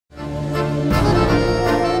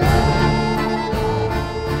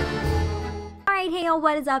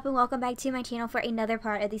what is up, and welcome back to my channel for another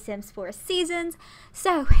part of the Sims 4 Seasons.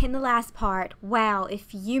 So, in the last part, wow, if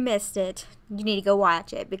you missed it, you need to go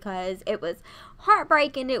watch it because it was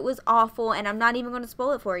heartbreaking, it was awful, and I'm not even going to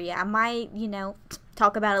spoil it for you. I might,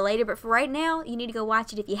 talk about it later, but for right now, you need to go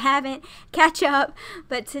watch it if you haven't, catch up.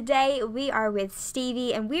 But today, we are with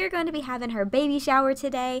Stevie, and we are going to be having her baby shower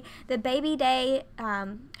today. The baby day,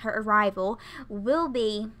 her arrival, will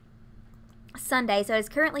be Sunday, so it's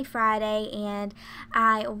currently Friday, and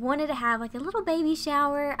I wanted to have like a little baby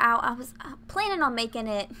shower. I was planning on making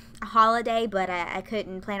it a holiday, but I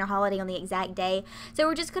couldn't plan a holiday on the exact day, so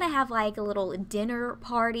we're just gonna have like a little dinner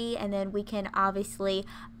party, and then we can obviously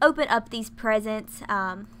open up these presents.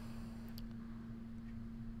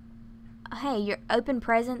 Hey, your open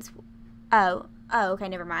presents. Oh, okay,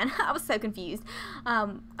 never mind. I was so confused.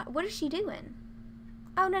 What is she doing?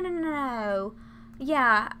 Oh, no.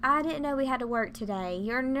 Yeah, I didn't know we had to work today.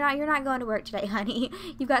 You're not going to work today, honey.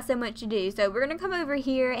 You've got so much to do. So we're going to come over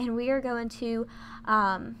here, and we are going to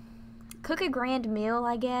cook a grand meal,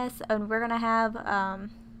 I guess. And we're going to have, I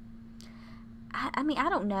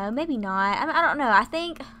don't know. Maybe not. I don't know. I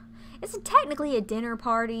think it's technically a dinner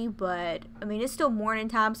party, but, it's still morning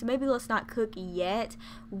time, so maybe let's not cook yet.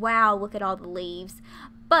 Wow, look at all the leaves.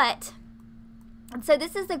 But, so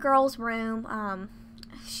this is the girls' room.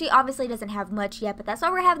 She obviously doesn't have much yet, but that's why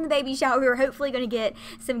we're having the baby shower. We're hopefully going to get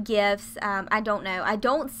some gifts. I don't know. I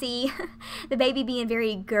don't see the baby being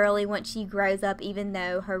very girly once she grows up, even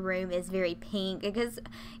though her room is very pink. Because,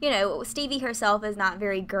 Stevie herself is not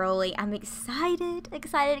very girly. I'm excited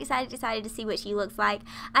to see what she looks like.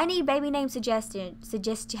 I need baby name suggestions.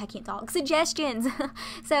 I can't talk. Suggestions.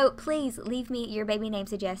 So please leave me your baby name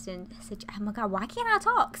suggestions. Oh my God, why can't I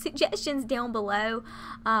talk? Suggestions down below.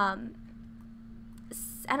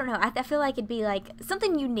 I don't know. I feel like it'd be like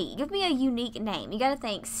something unique. Give me a unique name. You gotta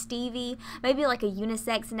think Stevie. Maybe like a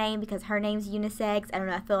unisex name because her name's unisex. I don't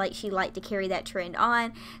know. I feel like she'd like to carry that trend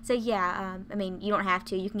on. So yeah, you don't have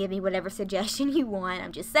to. You can give me whatever suggestion you want.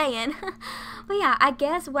 I'm just saying. But yeah, I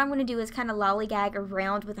guess what I'm gonna do is kind of lollygag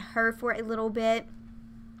around with her for a little bit,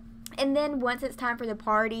 and then once it's time for the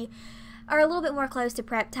party, or a little bit more close to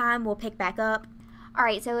prep time, we'll pick back up.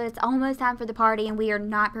 Alright, so it's almost time for the party, and we are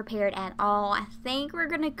not prepared at all. I think we're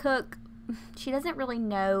going to cook. She doesn't really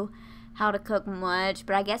know how to cook much,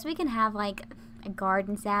 but I guess we can have, like, a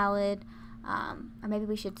garden salad. Or maybe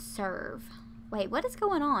we should serve. Wait, what is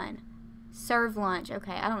going on? Serve lunch.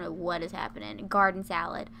 Okay, I don't know what is happening. Garden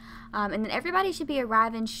salad. And then everybody should be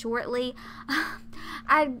arriving shortly.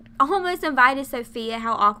 I almost invited Sophia.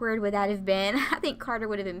 How awkward would that have been? I think Carter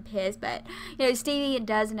would have been pissed, but, Stevie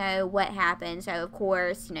does know what happened. So, of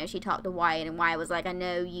course, she talked to Wyatt, and Wyatt was like, I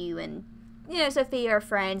know you and, Sophia are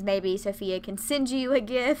friends. Maybe Sophia can send you a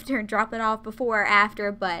gift or drop it off before or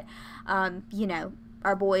after, but,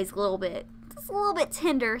 our boy's a little bit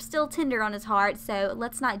tender, still tender on his heart, so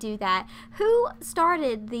let's not do that. Who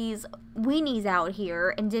started these weenies out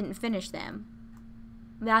here and didn't finish them?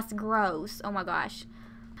 That's gross. Oh my gosh.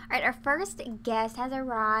 Alright, our first guest has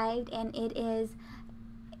arrived, and it is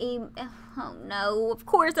oh no, of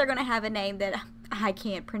course they're gonna have a name that I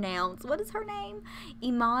can't pronounce. What is her name?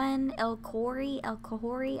 Iman El-Khoury?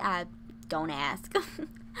 I don't ask.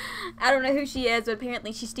 I don't know who she is, but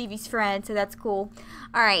apparently she's Stevie's friend, so that's cool.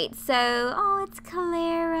 Alright, so, it's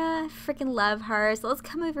Clara. I freaking love her. So let's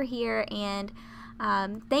come over here and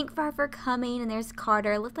thank her for coming. And there's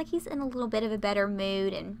Carter. Looks like he's in a little bit of a better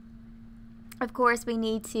mood. And, of course, we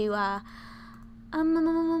need to,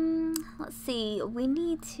 let's see. We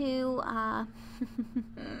need to,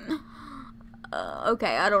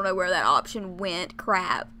 okay, I don't know where that option went.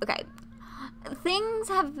 Crap. Okay. Things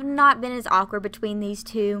have not been as awkward between these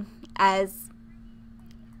two as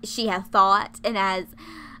she had thought and as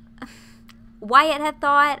Wyatt had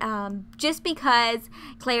thought, just because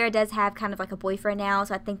Clara does have kind of like a boyfriend now,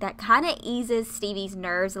 so I think that kind of eases Stevie's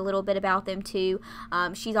nerves a little bit about them too.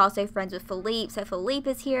 She's also friends with Philippe, so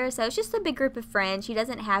Philippe is here, so it's just a big group of friends. She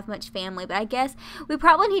doesn't have much family, but I guess we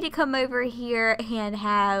probably need to come over here and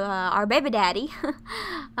have our baby daddy.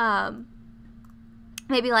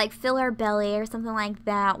 Maybe like fill her belly or something like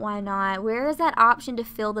that. Why not? Where is that option to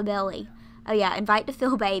fill the belly? Oh yeah, invite to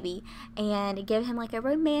fill baby and give him like a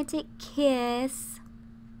romantic kiss.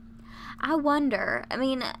 I wonder, I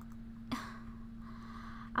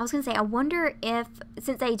was gonna say, I wonder if,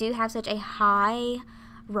 since they do have such a high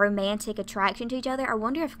romantic attraction to each other, I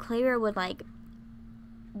wonder if Clara would like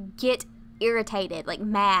get irritated, like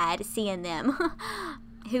mad seeing them.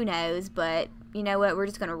 Who knows, but you know what, we're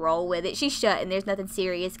just going to roll with it. She's shut and there's nothing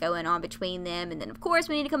serious going on between them. And then, of course,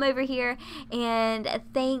 we need to come over here and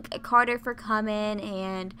thank Carter for coming.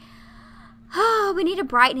 And oh, we need to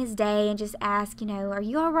brighten his day and just ask, you know, are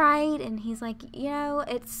you all right? And he's like, you know,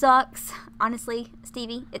 it sucks. Honestly,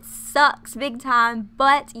 Stevie, it sucks big time,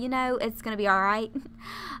 but, you know, it's going to be all right.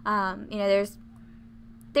 You know,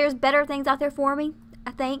 there's better things out there for me. I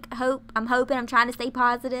think, I'm hoping, I'm trying to stay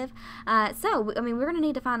positive. So, I mean, we're going to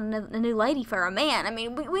need to find a new lady for a man. I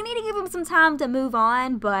mean, we need to give him some time to move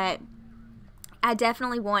on, but I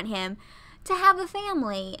definitely want him to have a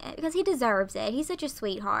family because he deserves it. He's such a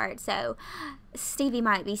sweetheart. So, Stevie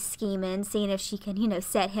might be scheming, seeing if she can, you know,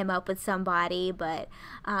 set him up with somebody. But,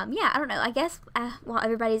 yeah, I don't know. I guess while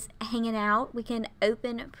everybody's hanging out, we can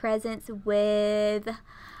open presents with...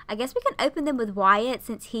 I guess we can open them with Wyatt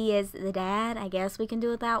since he is the dad. I guess we can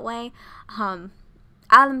do it that way.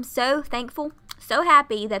 I'm so thankful, so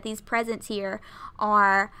happy that these presents here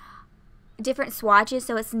are different swatches.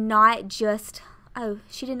 So it's not just, oh,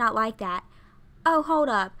 she did not like that. Oh, hold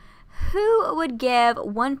up. Who would give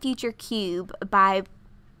One Future Cube by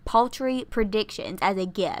Paltry Predictions as a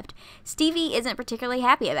gift? Stevie isn't particularly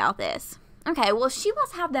happy about this. Okay, well, she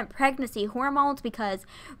must have them pregnancy hormones because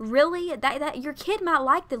really, that your kid might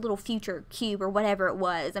like the little future cube or whatever it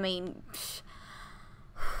was. I mean,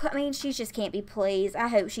 she just can't be pleased. I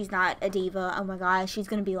hope she's not a diva. Oh my gosh, she's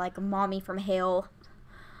going to be like a mommy from hell.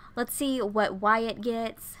 Let's see what Wyatt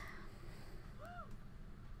gets.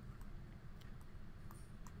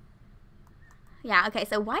 Yeah, okay,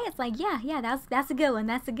 so Wyatt's like, yeah, that's a good one,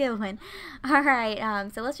 that's a good one. All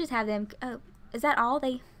right, so let's just have them, oh, is that all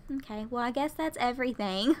they... Okay, well, I guess that's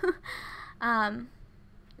everything.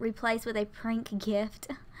 Replaced with a prank gift.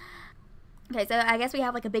 Okay, so I guess we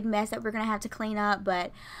have like a big mess that we're going to have to clean up,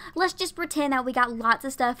 but let's just pretend that we got lots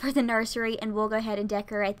of stuff for the nursery, and we'll go ahead and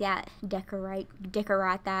decorate that. Decorate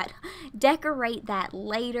that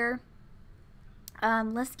later.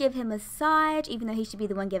 Let's give him a massage, even though he should be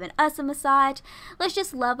the one giving us a massage. Let's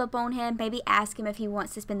just love up on him, maybe ask him if he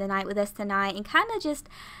wants to spend the night with us tonight, and kind of just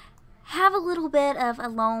have a little bit of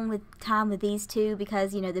alone with time with these two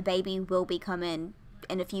because, you know, the baby will be coming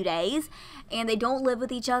in a few days and they don't live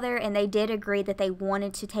with each other, and they did agree that they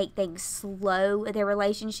wanted to take things slow in their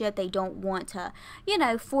relationship. They don't want to, you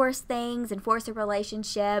know, force things and force a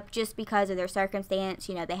relationship just because of their circumstance.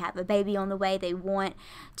 You know, they have a baby on the way. They want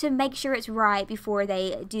to make sure it's right before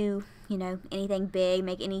they do, you know, anything big,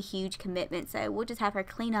 make any huge commitment. So we'll just have her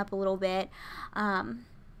clean up a little bit.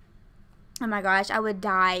 Oh my gosh, I would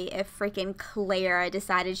die if freaking Clara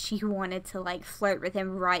decided she wanted to like flirt with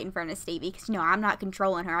him right in front of Stevie, because, you know, I'm not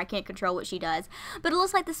controlling her. I can't control what she does. But it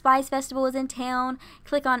looks like the Spice Festival is in town.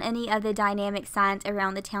 Click on any of the dynamic signs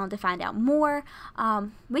around the town to find out more.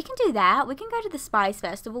 We can do that. We can go to the Spice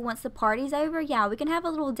Festival once the party's over. Yeah, we can have a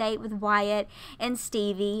little date with Wyatt and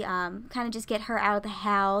Stevie. Kind of just get her out of the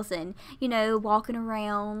house and, you know, walking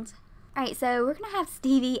around. Alright, so we're going to have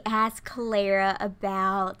Stevie ask Clara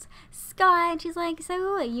about Scott. And she's like,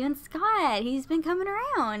 so you and Scott, he's been coming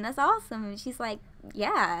around. That's awesome. And she's like,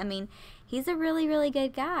 yeah, I mean, he's a really, really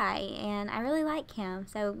good guy, and I really like him.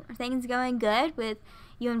 So are things going good with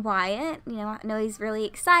you and Wyatt? You know, I know he's really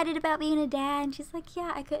excited about being a dad. And she's like,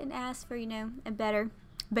 yeah, I couldn't ask for, you know, a better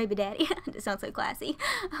baby daddy. It sounds so classy.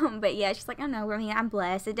 But yeah, she's like, I don't know, I mean, I'm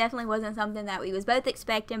blessed. It definitely wasn't something that we was both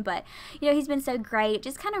expecting, but, you know, he's been so great,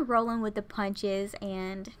 just kind of rolling with the punches,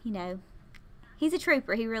 and, you know, he's a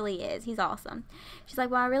trooper. He really is. He's awesome. She's like,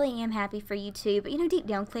 well, I really am happy for you too, but, you know, deep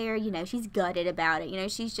down, Claire, you know, she's gutted about it. You know,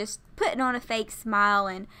 she's just putting on a fake smile,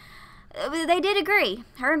 and they did agree.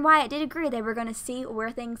 Her and Wyatt did agree they were going to see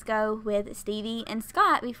where things go with Stevie and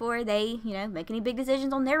Scott before they, you know, make any big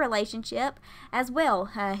decisions on their relationship as well.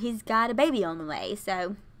 He's got a baby on the way.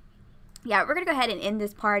 So, yeah, we're going to go ahead and end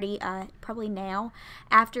this party probably now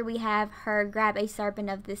after we have her grab a serving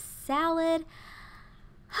of this salad.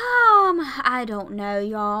 I don't know,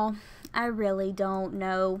 y'all. I really don't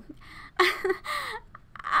know.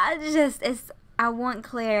 I want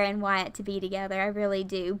Claire and Wyatt to be together. I really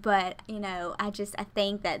do. But, you know, I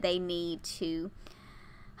think that they need to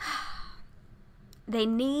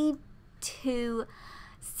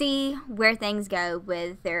see where things go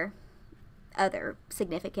with their other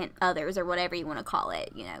significant others, or whatever you want to call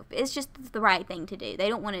it. You know, it's just the right thing to do. They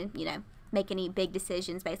don't want to, you know, make any big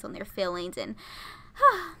decisions based on their feelings. And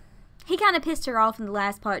he kind of pissed her off in the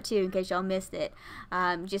last part too, in case y'all missed it.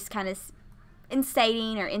 Just kind of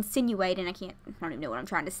insinuating, I don't even know what I'm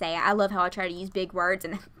trying to say. I love how I try to use big words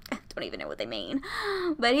and I don't even know what they mean.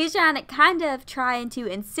 But he's trying to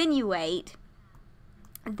insinuate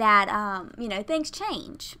that, you know, things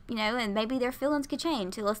change, you know, and maybe their feelings could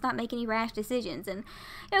change. So let's not make any rash decisions. And,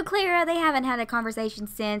 you know, Clara, they haven't had a conversation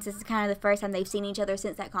since. This is kind of the first time they've seen each other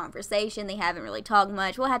since that conversation. They haven't really talked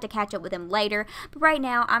much. We'll have to catch up with them later. But right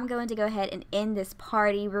now, I'm going to go ahead and end this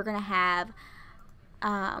party. We're going to have,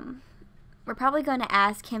 we're probably going to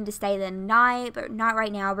ask him to stay the night, but not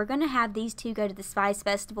right now. We're going to have these two go to the Spice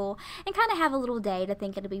Festival and kind of have a little date. I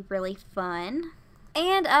think it'll be really fun.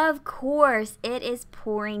 And of course, it is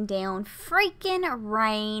pouring down freaking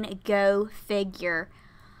rain. Go figure.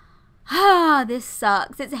 Ah, this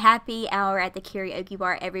sucks. It's a happy hour at the karaoke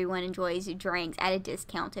bar. Everyone enjoys drinks at a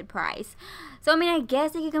discounted price. So, I mean, I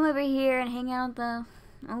guess they could come over here and hang out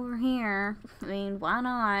over here. I mean, why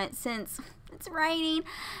not? Since it's raining.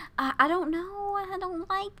 I don't know. I don't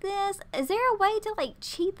like this. Is there a way to, like,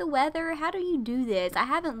 cheat the weather? How do you do this? I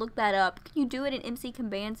haven't looked that up. Can you do it in MC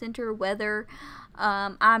Command Center weather?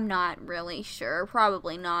 I'm not really sure.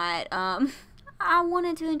 Probably not. I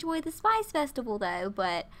wanted to enjoy the Spice Festival, though,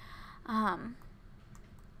 but,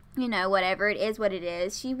 you know, whatever. It is what it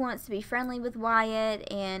is. She wants to be friendly with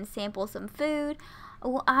Wyatt and sample some food.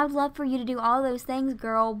 Well, I'd love for you to do all those things,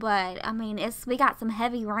 girl, but, I mean, we got some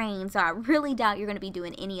heavy rain, so I really doubt you're going to be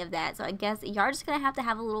doing any of that. So I guess y'all just going to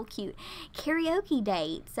have a little cute karaoke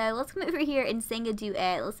date. So let's come over here and sing a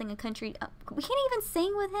duet. Let's sing a country. We can't even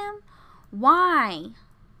sing with him? Why?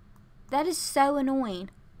 That is so annoying.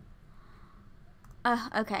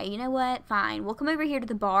 Okay, you know what? Fine. We'll come over here to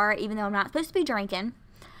the bar, even though I'm not supposed to be drinking.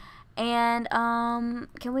 And,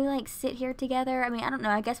 can we, like, sit here together? I mean, I don't know.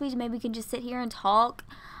 I guess maybe we can just sit here and talk.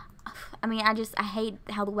 I mean, I hate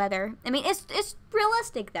how the weather, I mean, it's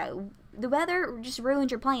realistic, though. The weather just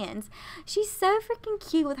ruins your plans. She's so freaking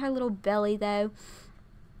cute with her little belly, though.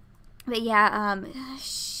 But, yeah,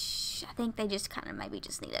 I think they just kind of maybe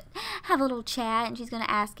just need to have a little chat, and she's going to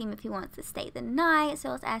ask him if he wants to stay the night. So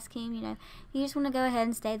let's ask him, you know, you just want to go ahead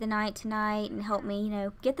and stay the night tonight and help me, you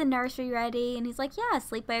know, get the nursery ready. And he's like, yeah,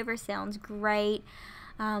 sleepover sounds great.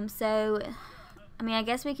 So, I mean, I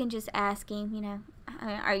guess we can just ask him, you know,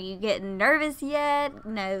 are you getting nervous yet?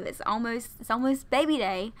 No, it's almost baby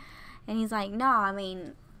day. And he's like, no, I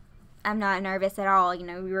mean, I'm not nervous at all. You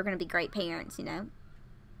know, we were going to be great parents, you know.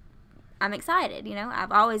 I'm excited, you know.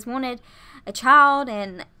 I've always wanted a child,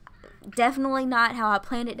 and definitely not how I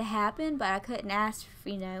planned it to happen, but I couldn't ask for,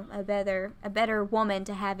 you know, a better woman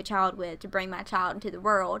to have a child with, to bring my child into the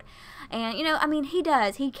world. And, you know, I mean, he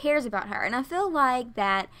cares about her, and I feel like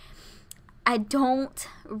that I don't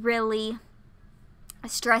really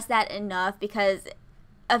stress that enough because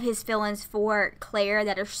of his feelings for Claire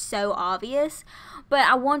that are so obvious. But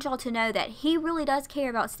I want y'all to know that he really does care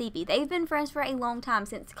about Stevie. They've been friends for a long time,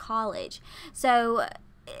 since college. So,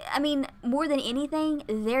 I mean, more than anything,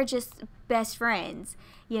 they're just best friends,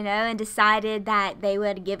 you know, and decided that they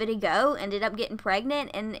would give it a go, ended up getting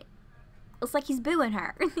pregnant, and it's like he's booing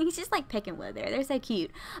her. He's just, like, picking with her. They're so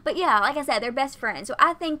cute. But, yeah, like I said, they're best friends. So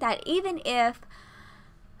I think that even if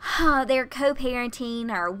they're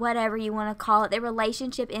co-parenting or whatever you want to call it, their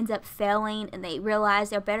relationship ends up failing and they realize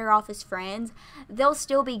they're better off as friends, they'll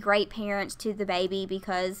still be great parents to the baby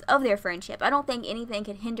because of their friendship. I don't think anything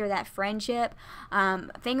could hinder that friendship.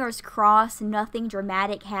 Fingers crossed nothing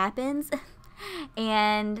dramatic happens.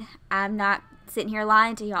 And I'm not sitting here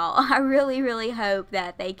lying to y'all. I really, really hope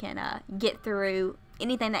that they can get through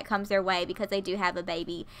anything that comes their way, because they do have a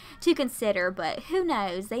baby to consider. But who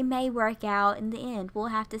knows, they may work out in the end. We'll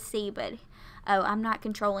have to see. But I'm not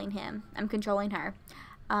controlling him, I'm controlling her.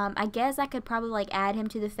 I guess I could probably, like, add him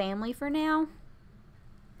to the family for now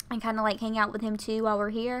and kind of, like, hang out with him too while we're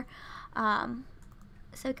here.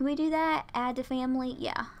 So can we do that? Add to family?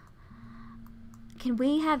 Yeah. Can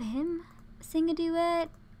we have him sing a duet,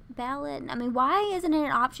 ballad? I mean, why isn't it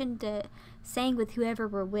an option to sing with whoever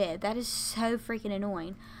we're with? That is so freaking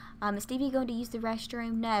annoying. Is Stevie going to use the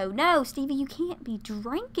restroom? No, Stevie, you can't be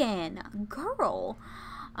drinking, girl.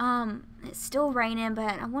 It's still raining,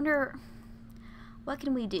 but I wonder, what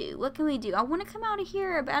can we do? I want to come out of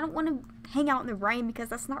here, but I don't want to hang out in the rain because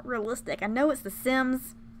that's not realistic. I know it's The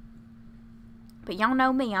Sims, but y'all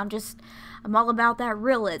know me. I'm all about that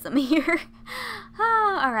realism here.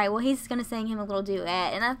 Alright, well, he's going to sing him a little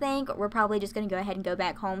duet, and I think we're probably just going to go ahead and go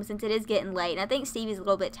back home since it is getting late, and I think Stevie's a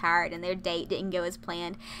little bit tired and their date didn't go as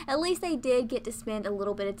planned. At least they did get to spend a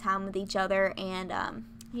little bit of time with each other and,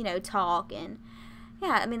 you know, talk, and,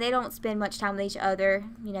 yeah, I mean, they don't spend much time with each other.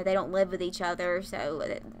 You know, they don't live with each other, so,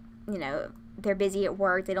 you know, they're busy at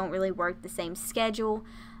work. They don't really work the same schedule.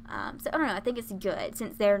 So I don't know, I think it's good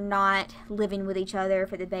since they're not living with each other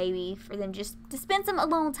for the baby, for them just to spend some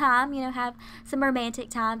alone time, you know, have some romantic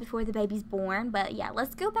time before the baby's born. But yeah,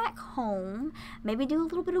 let's go back home, maybe do a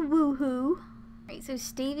little bit of woohoo. Alright, so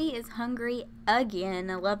Stevie is hungry again.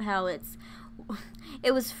 I love how it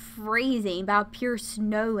was freezing, about pure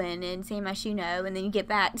snowing in San Myshuno, and then you get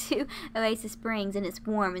back to Oasis Springs and it's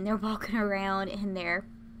warm and they're walking around in their,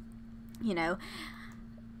 you know,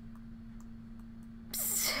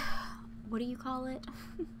 what do you call it?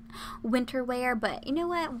 Winter wear. But you know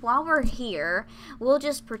what? While we're here, we'll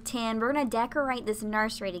just pretend we're going to decorate this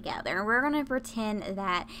nursery together. And we're going to pretend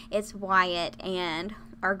that it's Wyatt and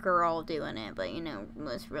our girl doing it. But, you know,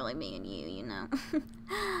 it's really me and you know.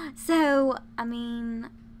 So, I mean,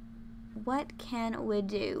 what can we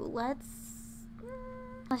do? Let's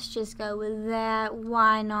just go with that.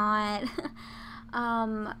 Why not?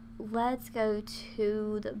 Let's go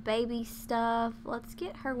to the baby stuff. Let's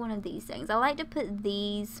get her one of these things. I like to put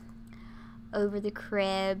these over the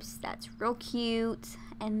cribs. That's real cute.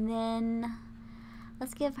 And then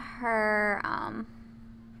let's give her, I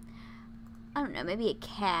don't know, maybe a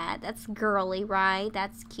cat. That's girly, right?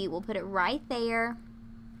 That's cute. We'll put it right there.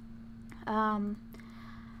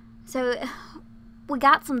 So we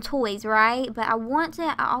got some toys, right? But I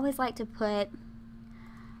always like to put,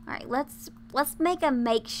 alright, let's make a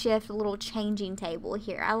makeshift little changing table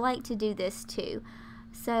here. I like to do this too.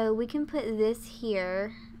 So we can put this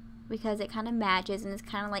here because it kind of matches and it's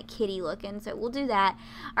kind of like kitty looking. So we'll do that.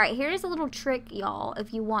 Alright, here's a little trick, y'all,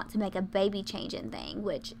 if you want to make a baby changing thing,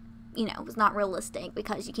 which, you know, is not realistic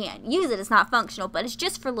because you can't use it. It's not functional, but it's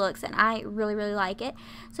just for looks and I really, really like it.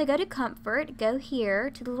 So go to comfort, go here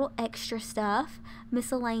to the little extra stuff,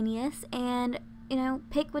 miscellaneous, and you know,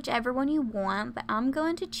 pick whichever one you want, but I'm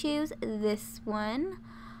going to choose this one,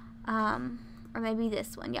 or maybe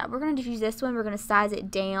this one. Yeah, we're going to choose this one. We're going to size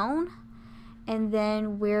it down, and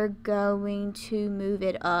then we're going to move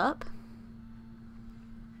it up.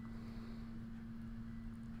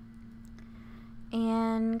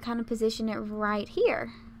 And kind of position it right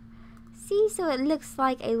here. See, so it looks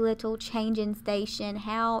like a little changing station.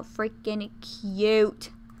 How freaking cute.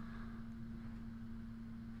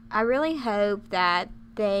 I really hope that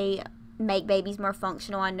they make babies more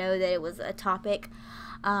functional. I know that it was a topic,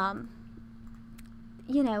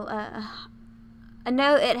 you know, I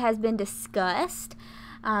know it has been discussed.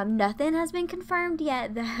 Nothing has been confirmed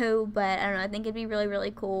yet, though, but I don't know, I think it'd be really,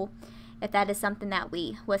 really cool if that is something that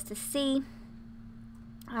we was to see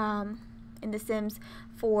in The Sims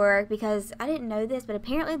 4, because I didn't know this, but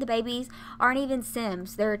apparently the babies aren't even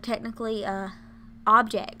Sims. They're technically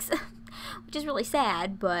objects. Which is really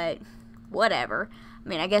sad, but whatever. I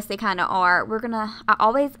mean, I guess they kind of are. I don't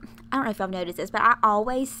know if y'all noticed this, but I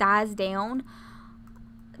always size down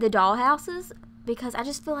the dollhouses because I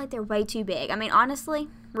just feel like they're way too big. I mean, honestly,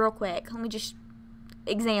 real quick, let me just,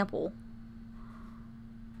 example.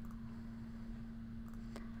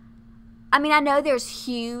 I mean, I know there's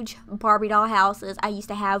huge Barbie doll houses. I used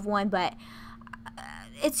to have one, but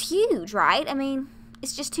it's huge, right? I mean,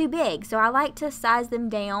 it's just too big. So I like to size them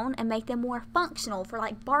down and make them more functional for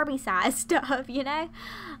like Barbie size stuff, you know?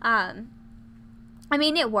 I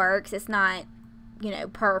mean, it works. It's not, you know,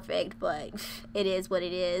 perfect, but it is what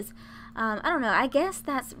it is. I don't know. I guess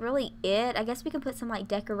that's really it. I guess we can put some like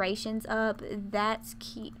decorations up. That's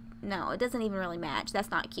cute. No, it doesn't even really match.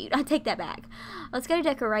 That's not cute. I take that back. Let's go to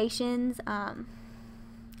decorations.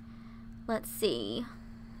 Let's see.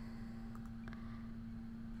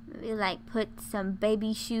 Maybe like put some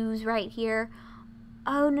baby shoes right here.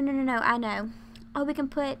 Oh, no. I know. Oh, we can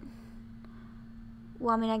put,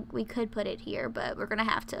 well, I mean, we could put it here, but we're going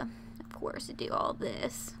to have to, of course, do all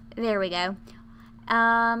this. There we go.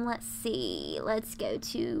 Let's see. Let's go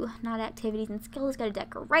to not activities and skills. Let's go to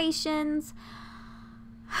decorations.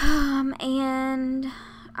 And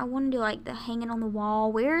I want to do like the hanging on the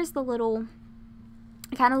wall. Where's the little,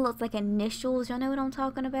 it kind of looks like initials. Y'all know what I'm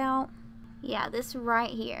talking about? Yeah, this right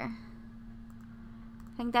here.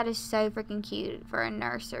 I think that is so freaking cute for a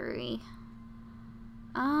nursery.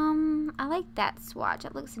 I like that swatch.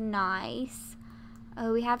 It looks nice.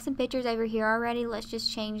 Oh, we have some pictures over here already. Let's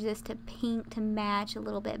just change this to pink to match a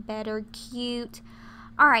little bit better. Cute.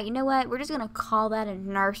 Alright, you know what? We're just going to call that a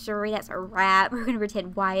nursery. That's a wrap. We're going to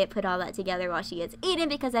pretend Wyatt put all that together while she gets eaten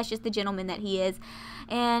because that's just the gentleman that he is.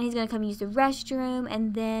 And he's going to come use the restroom.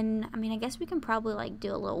 And then, I mean, I guess we can probably, like,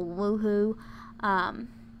 do a little woohoo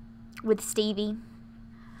with Stevie.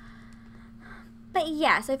 But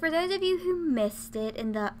yeah, so for those of you who missed it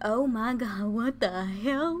and the, oh my god, what the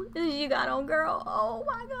hell is you got on, girl? Oh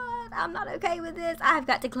my god, I'm not okay with this. I've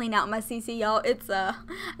got to clean out my CC, y'all. It's, I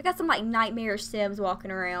got some, like, nightmare Sims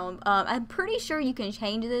walking around. I'm pretty sure you can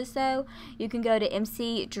change this, though. You can go to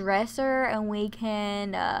MC Dresser, and we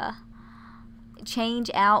can,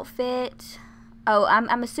 change outfit. Oh,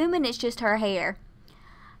 I'm assuming it's just her hair.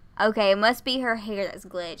 Okay, it must be her hair that's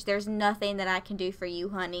glitched. There's nothing that I can do for you,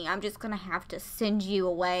 honey. I'm just gonna have to send you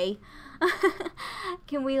away.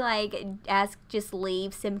 Can we, like, ask just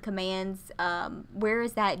leave sim commands? Where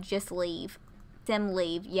is that just leave? Sim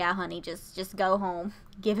leave. Yeah, honey, just go home.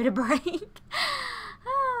 Give it a break.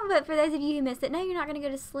 Oh, but for those of you who missed it, no, you're not gonna go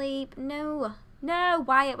to sleep. No. No,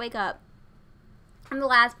 Wyatt, wake up. In the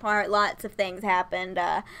last part, lots of things happened.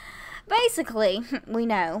 Basically, we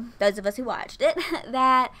know, those of us who watched it,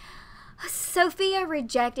 that Sophia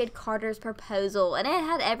rejected Carter's proposal, and it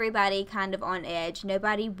had everybody kind of on edge.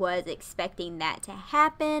 Nobody was expecting that to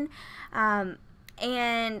happen.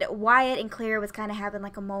 And Wyatt and Claire was kind of having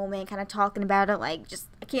like a moment, kind of talking about it, like, just,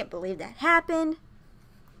 I can't believe that happened.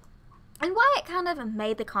 And Wyatt kind of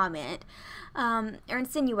made the comment, or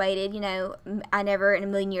insinuated, you know, I never in a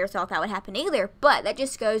million years thought that would happen either. But that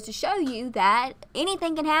just goes to show you that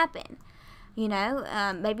anything can happen, you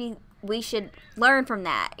know. Maybe we should learn from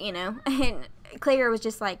that, you know. And Claire was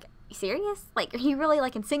just like, you serious? Like, are you really,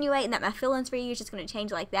 like, insinuating that my feelings for you is just going to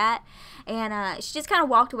change like that? And she just kind of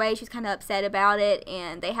walked away. She was kind of upset about it,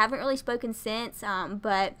 and they haven't really spoken since,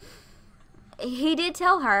 but he did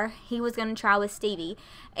tell her he was going to try with Stevie.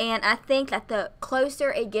 And I think that the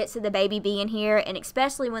closer it gets to the baby being here, and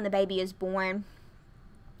especially when the baby is born,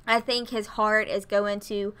 I think his heart is going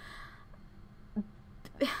to,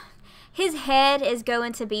 his head is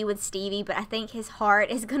going to be with Stevie, but I think his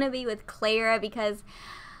heart is going to be with Clara, because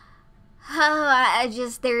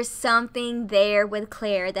there's something there with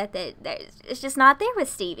Claire that it's just not there with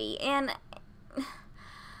Stevie. And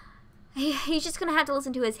he's just going to have to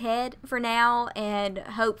listen to his head for now, and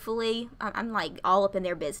hopefully, I'm like all up in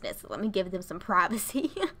their business, so let me give them some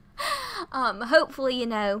privacy. Hopefully, you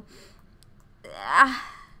know,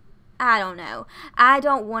 I don't know. I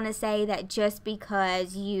don't want to say that just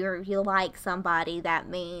because you like somebody, that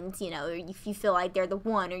means, you know, if you feel like they're the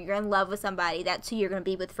one, or you're in love with somebody, that's who you're going to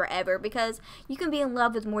be with forever, because you can be in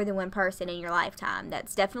love with more than one person in your lifetime.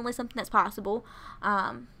 That's definitely something that's possible.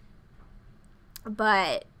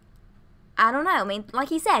 But I don't know. I mean, like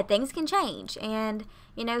he said, things can change, and,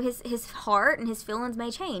 you know, his heart and his feelings may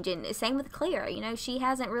change, and same with Claire. You know, she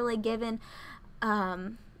hasn't really given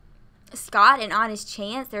Scott an honest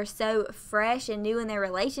chance. They're so fresh and new in their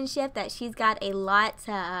relationship that she's got a lot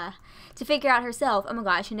to figure out herself. Oh my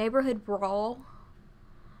gosh, a neighborhood brawl,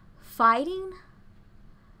 fighting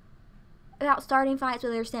about starting fights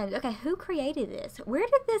with their standards. Okay, who created this? Where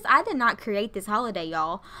did this? I did not create this holiday,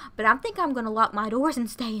 y'all. But I think I'm gonna lock my doors and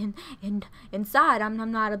stay inside.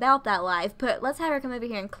 I'm not about that life. But let's have her come over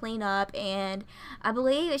here and clean up. And I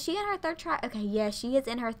believe, is she in her third okay, yes, she is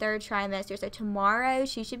in her third trimester. So tomorrow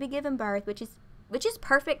she should be giving birth, which is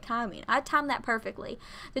perfect timing. I timed that perfectly.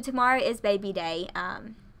 So tomorrow is baby day.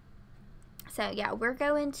 So yeah, we're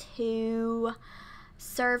going to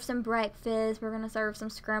serve some breakfast. We're going to serve some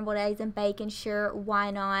scrambled eggs and bacon. Sure, why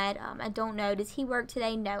not? I don't know. Does he work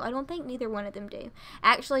today? No, I don't think neither one of them do.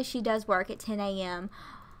 Actually, she does work at 10 a.m.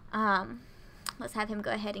 Let's have him go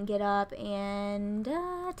ahead and get up and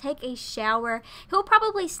take a shower. He'll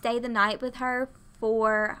probably stay the night with her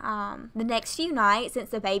for the next few nights, since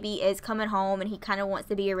the baby is coming home and he kind of wants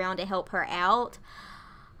to be around to help her out.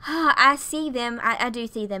 I see them, I do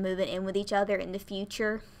see them moving in with each other in the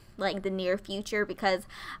future, like the near future, because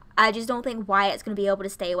I just don't think Wyatt's going to be able to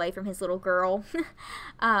stay away from his little girl.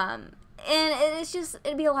 And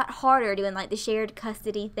it'd be a lot harder doing like the shared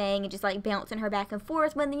custody thing and just like bouncing her back and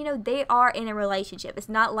forth when, you know, they are in a relationship. It's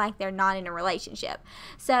not like they're not in a relationship.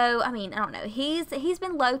 So, I mean, I don't know. He's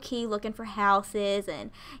been low-key looking for houses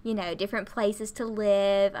and, you know, different places to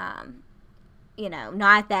live. You know,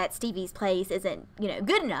 not that Stevie's place isn't, you know,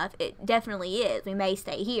 good enough. It definitely is. We may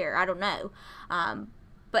stay here. I don't know.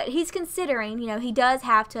 But he's considering, you know, he does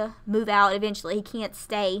have to move out eventually. He can't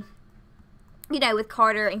stay, you know, with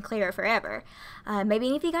Carter and Clara forever.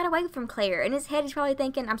 Maybe if he got away from Clara, in his head he's probably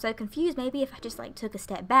thinking, I'm so confused, maybe if I just like took a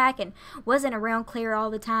step back and wasn't around Clara all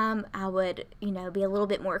the time, I would, you know, be a little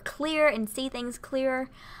bit more clear and see things clearer.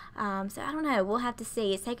 So I don't know, we'll have to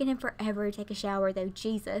see. It's taking him forever to take a shower though,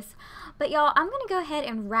 Jesus. But y'all, I'm gonna go ahead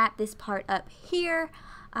and wrap this part up here.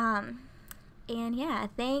 And yeah, I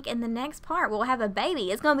think in the next part we'll have a baby.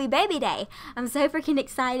 It's gonna be baby day. I'm so freaking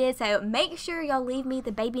excited. So make sure y'all leave me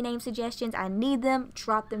the baby name suggestions. I need them.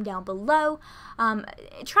 Drop them down below. Try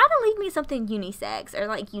to leave me something unisex or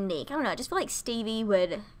like unique. I don't know. I just feel like Stevie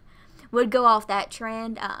would go off that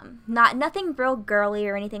trend. Nothing real girly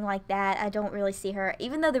or anything like that. I don't really see her,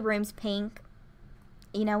 even though the room's pink.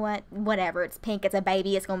 You know what? Whatever. It's pink. It's a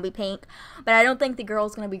baby. It's gonna be pink. But I don't think the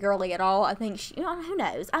girl's gonna be girly at all. I think she, who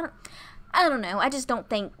knows? I don't know. I just don't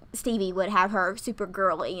think Stevie would have her super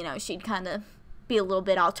girly. You know, she'd kind of be a little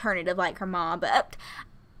bit alternative like her mom. But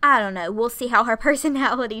I don't know. We'll see how her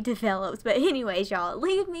personality develops. But anyways, y'all,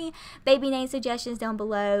 leave me baby name suggestions down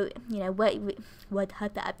below. You know,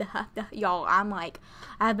 y'all,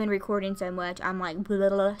 I've been recording so much. I'm like, blah, blah,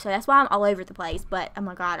 blah. So that's why I'm all over the place. But, oh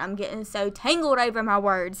my God, I'm getting so tangled over my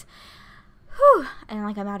words. Whew, and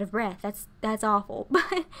like I'm out of breath. That's awful.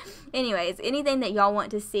 But anyways, anything that y'all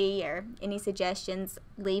want to see or any suggestions,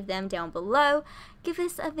 leave them down below. Give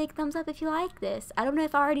us a big thumbs up if you like this. I don't know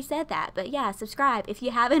if I already said that, but yeah, subscribe if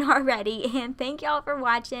you haven't already. And thank y'all for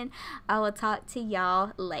watching. I will talk to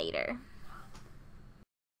y'all later.